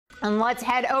And let's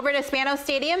head over to Spanos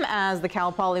Stadium as the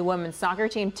Cal Poly women's soccer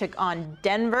team took on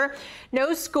Denver.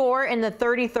 No score in the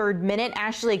 33rd minute.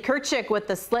 Ashley Kirchick with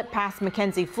the slip past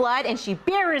McKenzie Flood, and she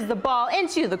buries the ball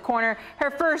into the corner. Her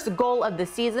first goal of the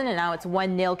season, and now it's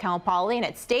 1-0 Cal Poly, and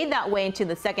it stayed that way into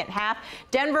the second half.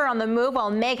 Denver on the move while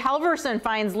Meg Halverson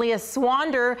finds Leah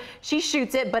Swander. She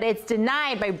shoots it, but it's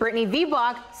denied by Brittney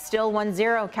Viboch. Still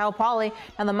 1-0 Cal Poly.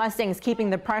 Now the Mustangs keeping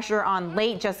the pressure on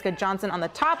late. Jessica Johnson on the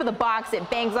top of the box. It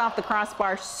bangs off the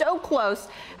crossbar, so close.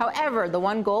 However, the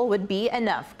one goal would be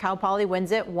enough. Cal Poly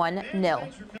wins it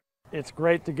 1-0. It's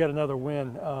great to get another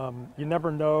win. You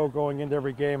never know going into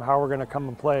every game how we're going to come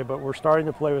and play, but we're starting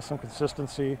to play with some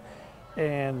consistency,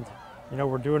 and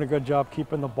we're doing a good job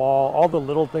keeping the ball, all the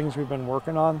little things we've been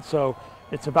working on. So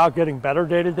it's about getting better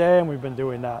day to day, and we've been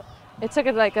doing that. It took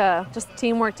just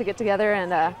teamwork to get together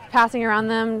and passing around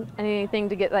them, anything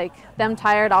to get them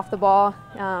tired off the ball.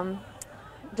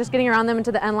 Just getting around them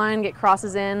into the end line, get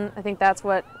crosses in. I think that's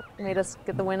what made us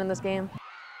get the win in this game.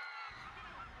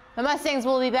 The Mustangs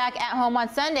will be back at home on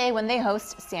Sunday when they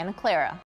host Santa Clara.